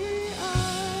heart? We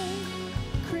are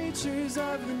creatures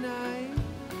of the night.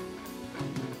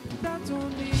 That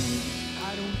don't mean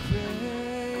I don't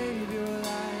crave your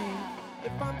light.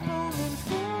 If I'm moving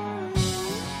for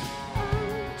you,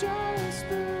 I'm just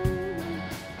moving.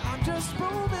 I'm just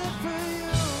moving for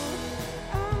you.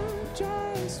 I'm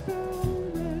just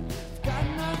moving. I've got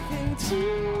nothing to.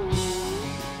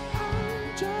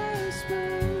 I'm just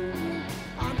moving.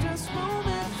 I'm just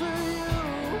moving for you.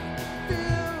 For you.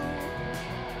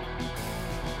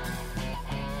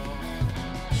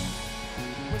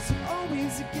 Was it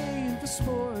always a game for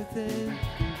sport then?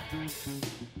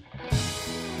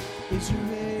 Is your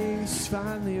race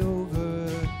finally over?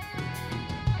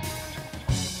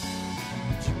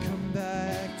 Did you come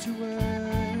back to earth?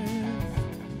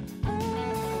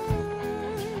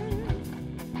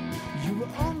 You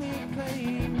were only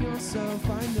playing yourself.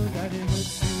 I know that it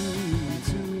hurts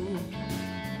you too.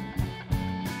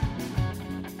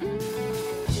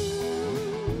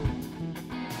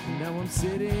 Now I'm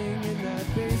sitting in that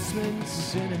basement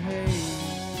in a haze,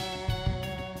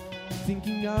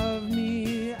 thinking of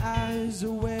me as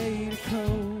a way to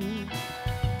cope.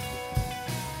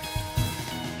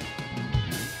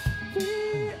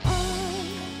 We are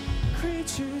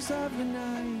creatures of the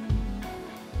night,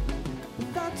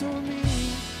 but that don't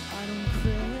mean I don't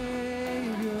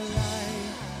crave your light.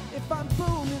 If I'm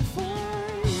booming for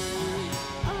you,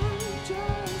 I'm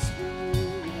just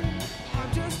moving.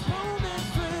 I'm just moving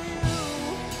for you.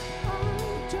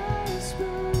 I'm just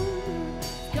moving.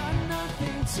 Got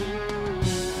nothing to.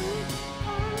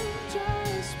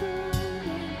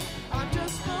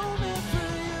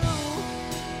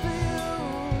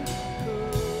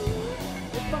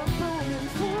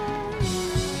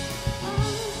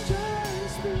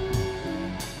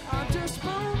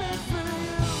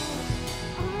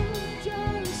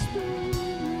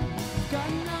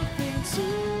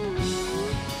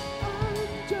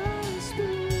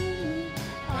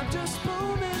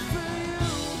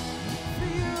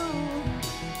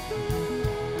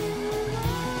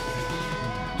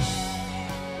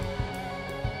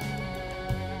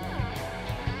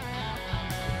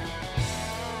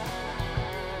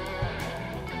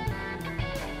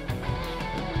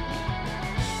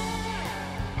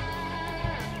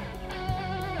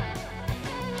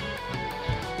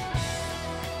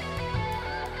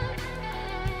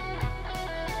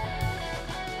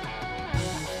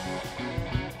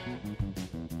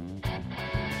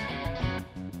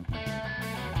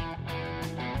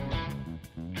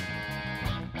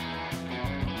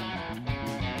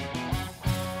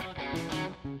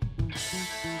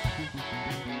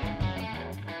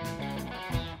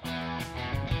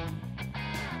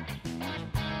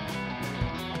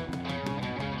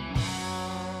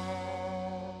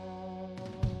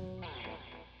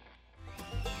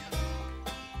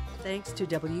 Thanks to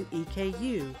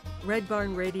WEKU, Red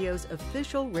Barn Radio's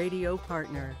official radio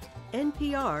partner,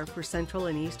 NPR for Central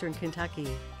and Eastern Kentucky.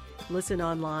 Listen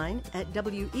online at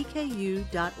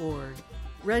weku.org.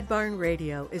 Red Barn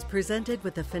Radio is presented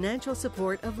with the financial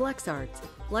support of LexArts,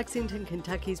 Lexington,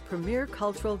 Kentucky's premier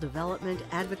cultural development,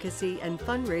 advocacy, and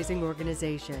fundraising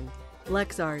organization.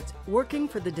 LexArts, working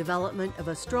for the development of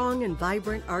a strong and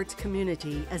vibrant arts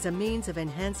community as a means of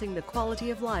enhancing the quality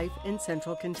of life in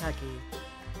Central Kentucky.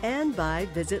 And by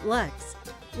Visit Lex,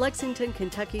 Lexington,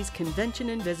 Kentucky's Convention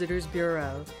and Visitors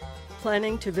Bureau.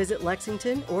 Planning to visit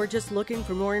Lexington or just looking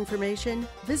for more information?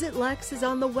 Visit Lex is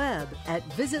on the web at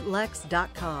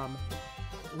visitlex.com.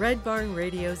 Red Barn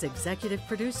Radio's executive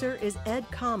producer is Ed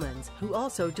Commons, who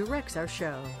also directs our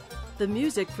show. The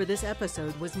music for this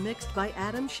episode was mixed by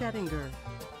Adam Schettinger.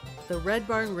 The Red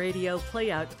Barn Radio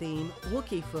playout theme,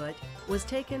 Wookie Foot, was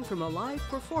taken from a live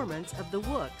performance of the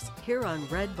Wooks here on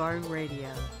Red Barn Radio.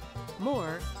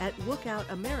 More at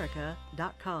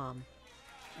wookoutamerica.com.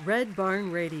 Red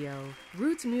Barn Radio,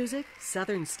 roots music,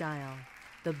 Southern style.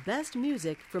 The best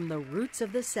music from the roots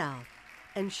of the South,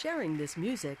 and sharing this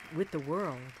music with the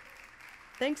world.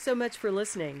 Thanks so much for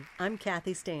listening. I'm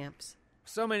Kathy Stamps.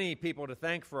 So many people to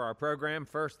thank for our program.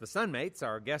 First, the Sunmates,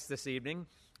 our guests this evening.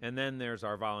 And then there's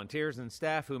our volunteers and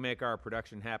staff who make our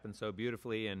production happen so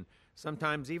beautifully and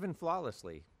sometimes even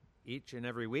flawlessly each and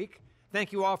every week.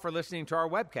 Thank you all for listening to our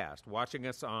webcast, watching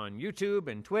us on YouTube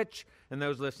and Twitch, and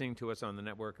those listening to us on the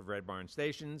network of Red Barn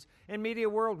stations and media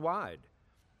worldwide.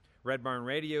 Red Barn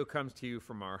Radio comes to you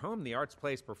from our home, the Arts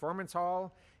Place Performance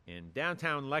Hall in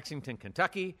downtown Lexington,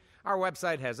 Kentucky. Our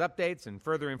website has updates and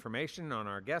further information on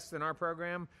our guests and our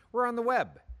program. We're on the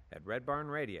web at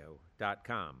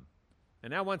redbarnradio.com. And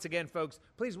now, once again, folks,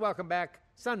 please welcome back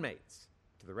Sunmates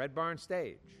to the Red Barn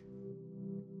stage.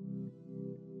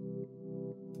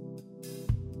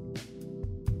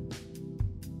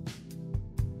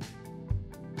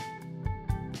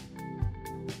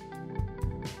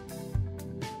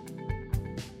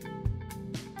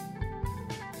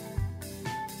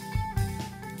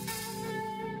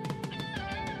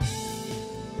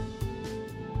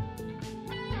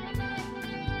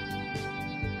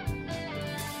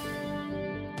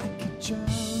 drown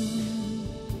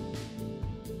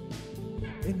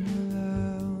in your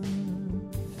love.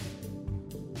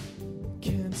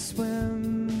 Can't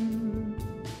swim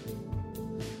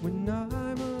when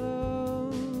I'm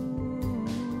alone.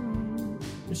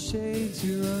 No shade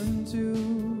to run to,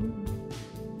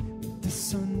 the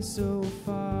sun's so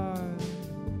far.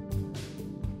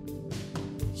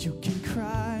 You can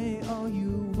cry all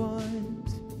you want,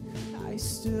 I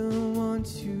still want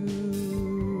you.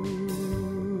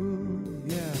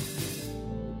 Yeah.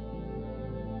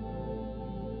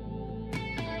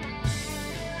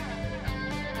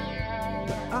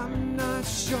 But I'm not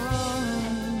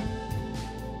strong.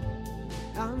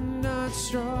 I'm not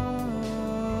strong.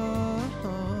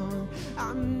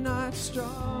 I'm not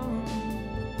strong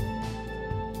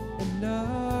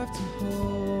enough to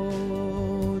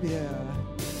hold, yeah.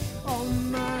 All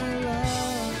my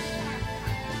love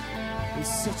is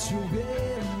such a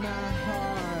weight in my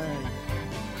heart.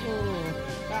 Oh,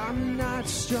 I'm not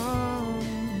strong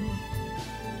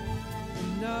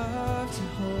enough to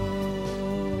hold.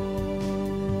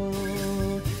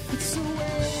 It's a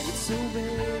weight, it's a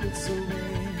weight, it's a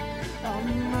weight on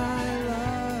my love.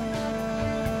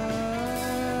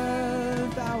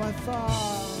 How I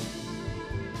fall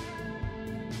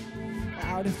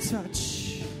out of touch,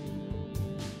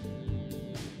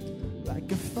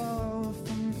 like a fall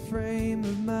from frame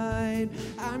of mind.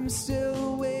 I'm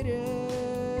still waiting.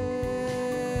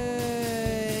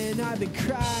 I've been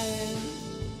crying,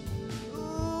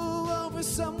 ooh, over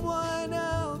someone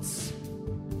else.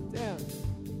 Damn.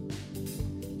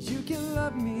 You can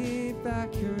love me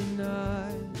back or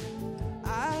not.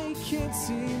 I can't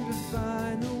seem to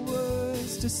find the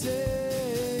words to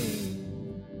say.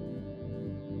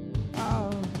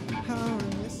 Oh, how I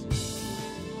miss you.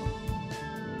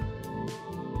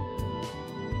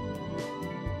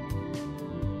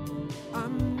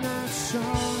 I'm not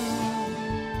strong.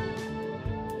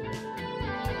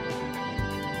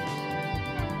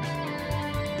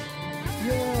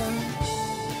 Yeah.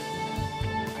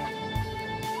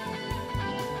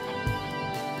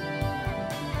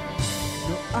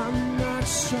 No, I'm not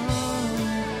strong.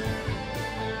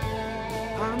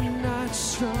 I'm not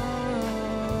strong.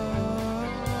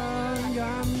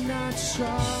 I'm not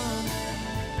strong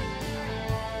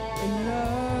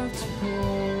enough to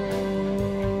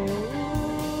hold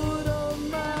all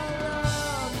my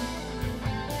love.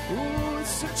 Ooh, it's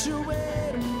such a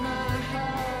weight in my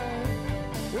heart.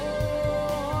 Oh,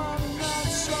 I'm not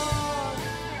strong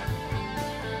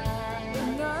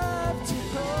enough to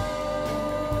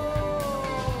hold.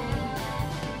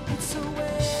 It's a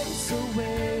weight, it's a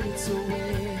weight, it's a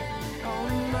weight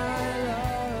on my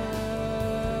love.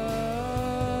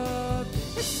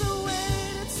 It's a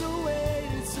weight, it's a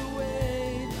weight, it's a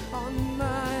weight on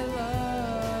my love.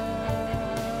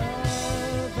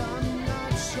 I'm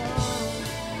not strong.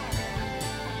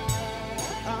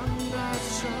 I'm not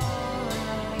strong.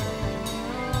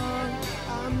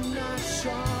 I'm not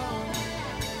strong.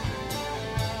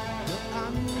 No,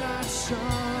 I'm not strong.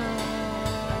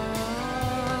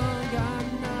 I'm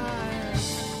not.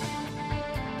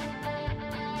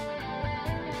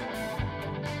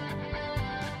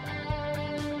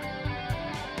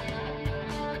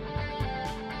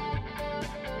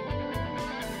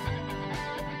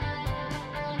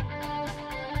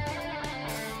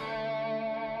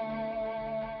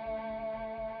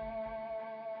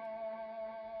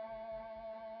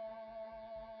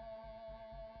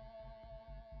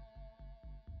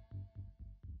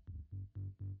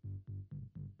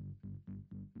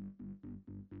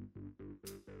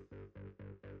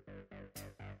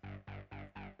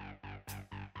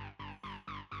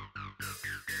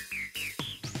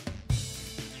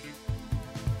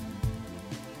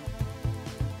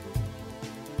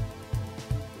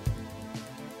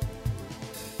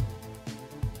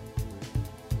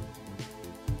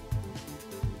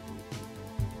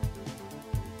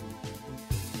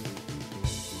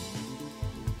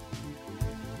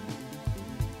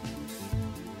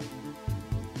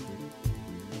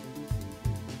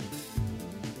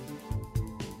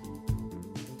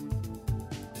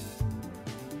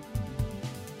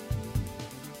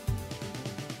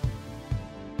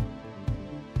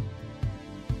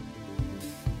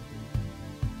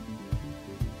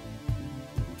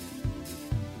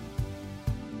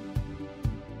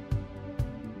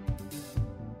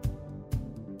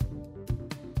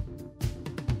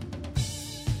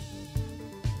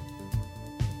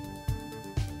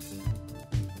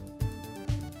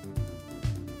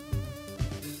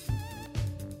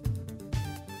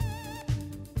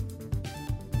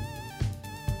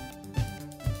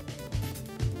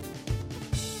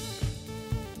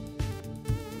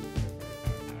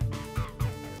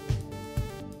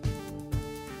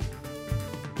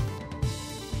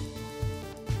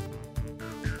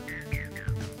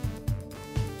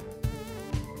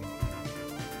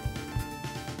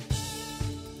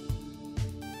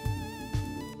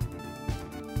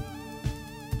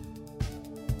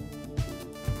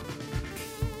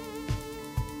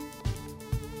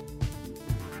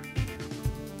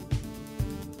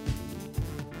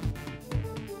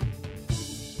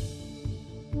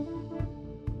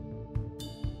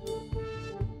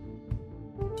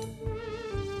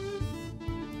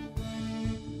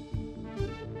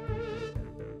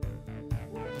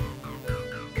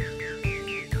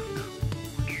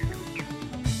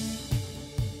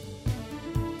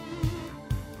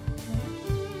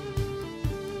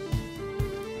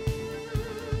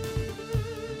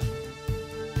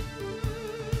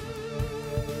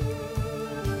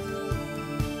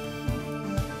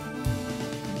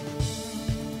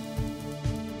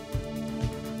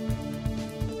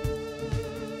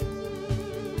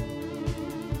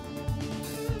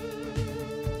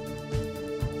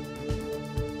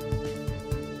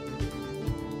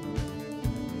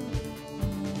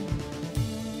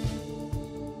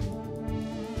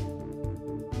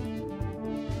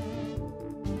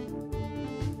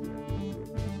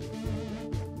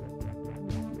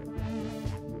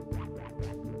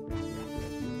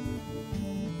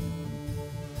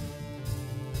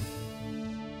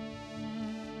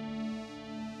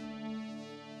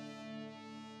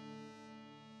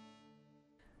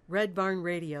 Red Barn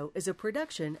Radio is a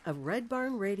production of Red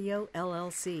Barn Radio,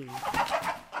 LLC.